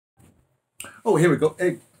Oh, here we go.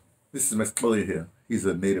 Hey, this is Masixole here. He's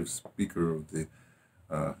a native speaker of the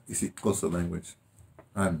isiXhosa language.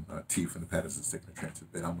 I'm T from the Patterson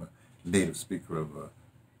Takin'deTrintoTibet. I'm a native speaker of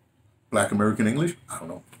Black American English. I don't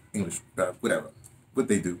know, English, whatever, what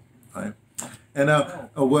they do. Right? And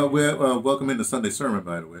well, we're welcoming the Sunday sermon,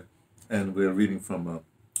 by the way, and we're reading from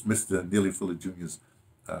Mr. Neely Fuller Jr.'s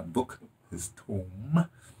book, his tome,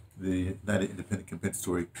 the United Independent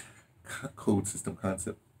Compensatory Code System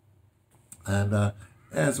Concept. And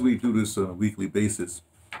as we do this on a weekly basis,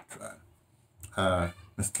 Mr.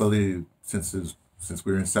 Fuller, since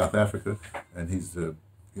we're in South Africa and he's the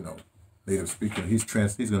native speaker, he's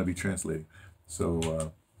going to be translating,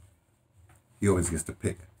 so he always gets to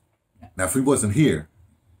pick. Now, if he wasn't here,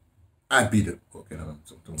 I'd be the okay. No,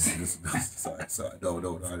 sorry. No, I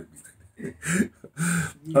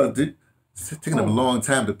didn't mean it's taking them a long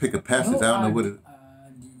time to pick a passage. I don't know what it.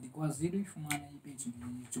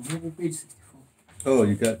 Oh,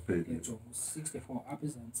 you got paid. 64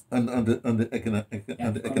 episodes. Under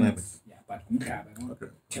economics. Yeah, but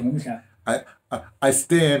okay. I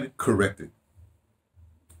stand corrected.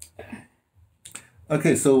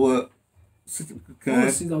 Okay, so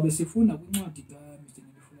sizawube sifunda kwincwadi kaMr.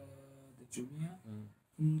 Neely Fuller the Junior.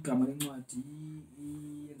 Igama lencwadi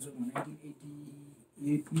yenziwe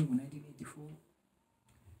ngo-1984.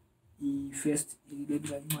 I-first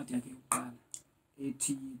ibeka incwadi yakhe yokuqala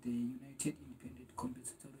ethi The United Independent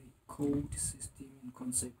Compensatory Code System and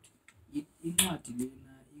Concept. Incwadi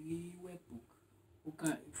lena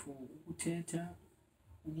i-workbook for ukuthetha,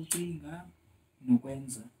 ukucinga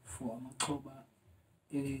nokwenza for amaxhoba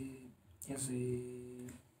as a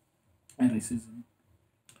racism,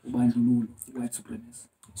 white supremacy.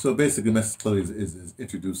 So basically, Masixole is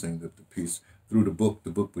introducing the piece through the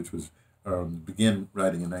book which was began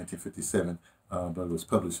writing in 1957, but it was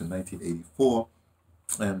published in 1984,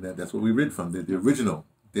 and that's what we read from the original.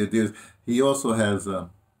 He also has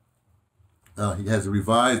he has a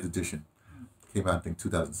revised edition, came out I think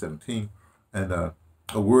 2017, and a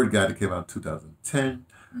word guide that came out in 2010,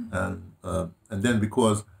 and then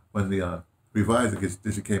because when the revised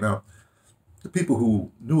edition came out, the people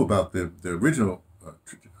who knew about the original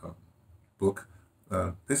book,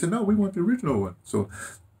 they said, no, we want the original one. So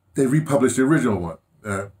they republished the original one,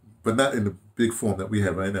 but not in the big form that we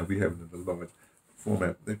have right now. We have it in the large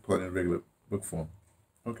format. They put it in regular book form.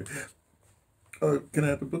 Okay. Can I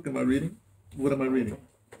have the book? Am I reading? What am I reading?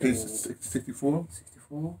 Page 64?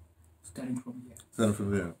 64, starting from here. Starting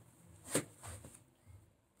from there.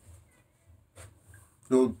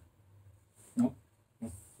 So, No.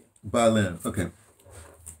 buy land. Okay.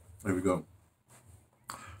 There we go.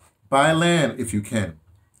 Buy land if you can.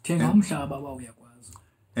 Thenga umhlaba uma uyakwazi.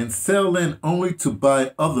 And sell land only to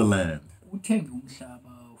buy other land. Uthenge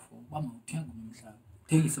umhlaba for uba mawuthenge umhlaba.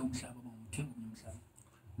 Uthengise umhlaba uba mawuthenge umhlaba.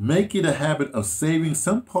 Make it a habit of saving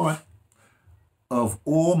some part of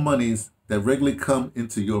all monies that regularly come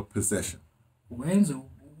into your possession. Uyenze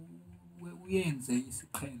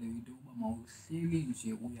isiqhelo into uba mawuhleli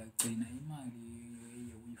nje uyagcina imali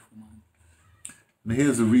eye uyifumana. And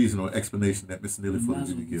here's a reason or explanation that Mr. Neely Fuller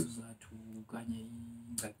Jr. gives.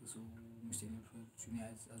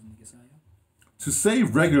 To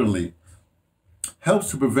save regularly helps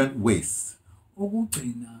to prevent waste.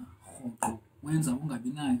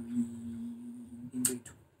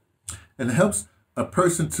 And helps a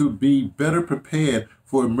person to be better prepared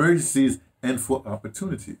for emergencies and for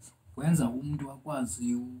opportunities.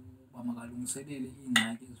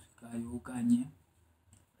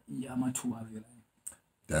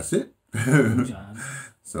 That's it.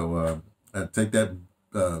 So take that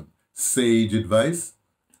sage advice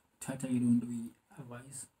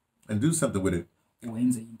and do something with it.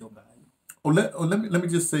 Let me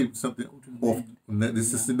just say something off.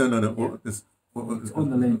 This is no. It's on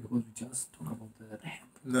the land because we just talk about the land.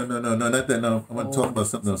 No, not that. No, I want to talk about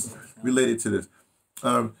something else related to this.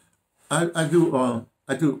 I do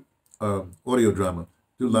audio drama,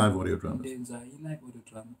 live audio dramas.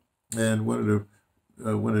 And one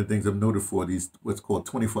of the things I'm noted for these what's called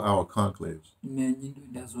 24-hour conclaves.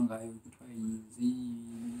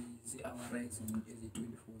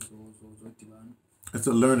 It's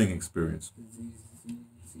a learning experience.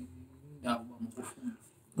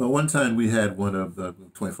 Well, one time we had one of the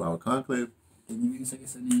 24-hour conclave,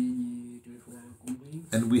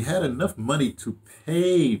 and we had enough money to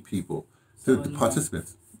pay people, the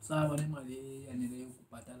participants.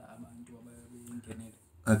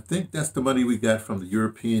 I think that's the money we got from the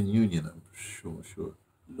European Union. I'm sure.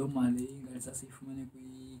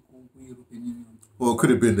 Or it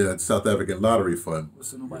could have been the South African Lottery Fund.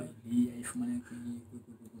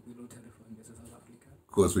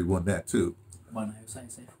 Of course, we won that too. kuba nayo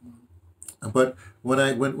sayifumana. But when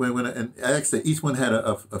I and actually each one had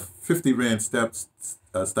a 50 rand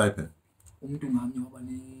stipend.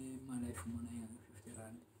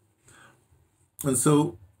 And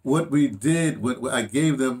so what we did, what I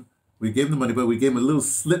gave them, we gave them money, but we gave them a little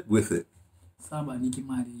slip with it.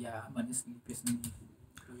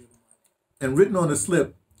 And written on the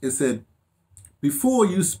slip, it said, before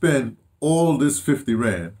you spend all this 50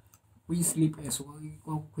 rand,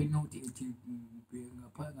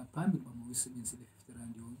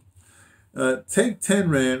 take 10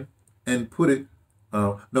 rand and put it,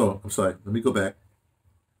 no, I'm sorry, let me go back.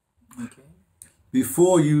 Okay.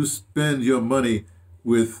 Before you spend your money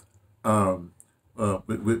with what's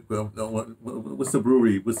the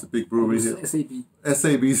brewery? What's the big brewery here?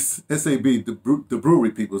 SAB, the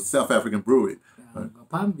brewery people, South African brewery.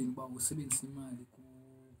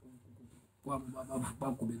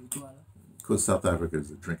 Because South Africa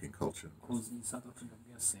is a drinking culture.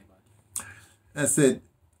 I said,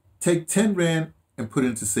 take 10 rand and put it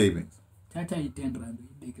into savings.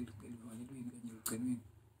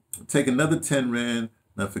 Take another 10 rand.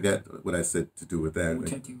 I forgot what I said to do with that.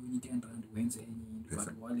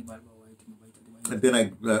 And then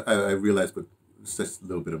I realized, but it's just a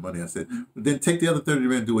little bit of money. I said, then take the other 30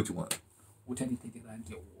 rand and do what you want.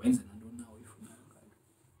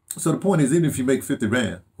 So the point is, even if you make 50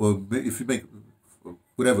 rand, or if you make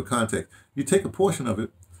whatever context, you take a portion of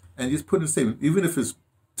it and just put it in savings. Even if it's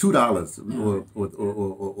 $2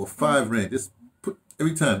 or 5 rand, just put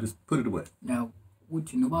every time, just put it away. Now,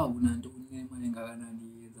 uthi noba unanto unemali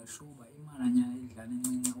engakanani yenza sure uba imalanya idlana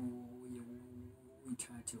encinci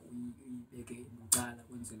uyithathe uyibeke bucala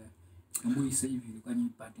kwenzela noma uyiseyivile okanye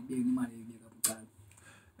but ibeke imali uyibeka bucala.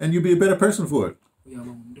 And you'll be a better person for it. Uyaba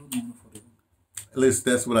ngumuntu ongcono for it. At least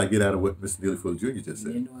that's what I get out of what Mr. Neely Fuller Jr. just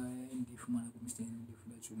said.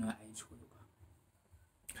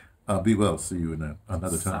 Be well. See you in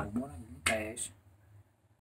another time.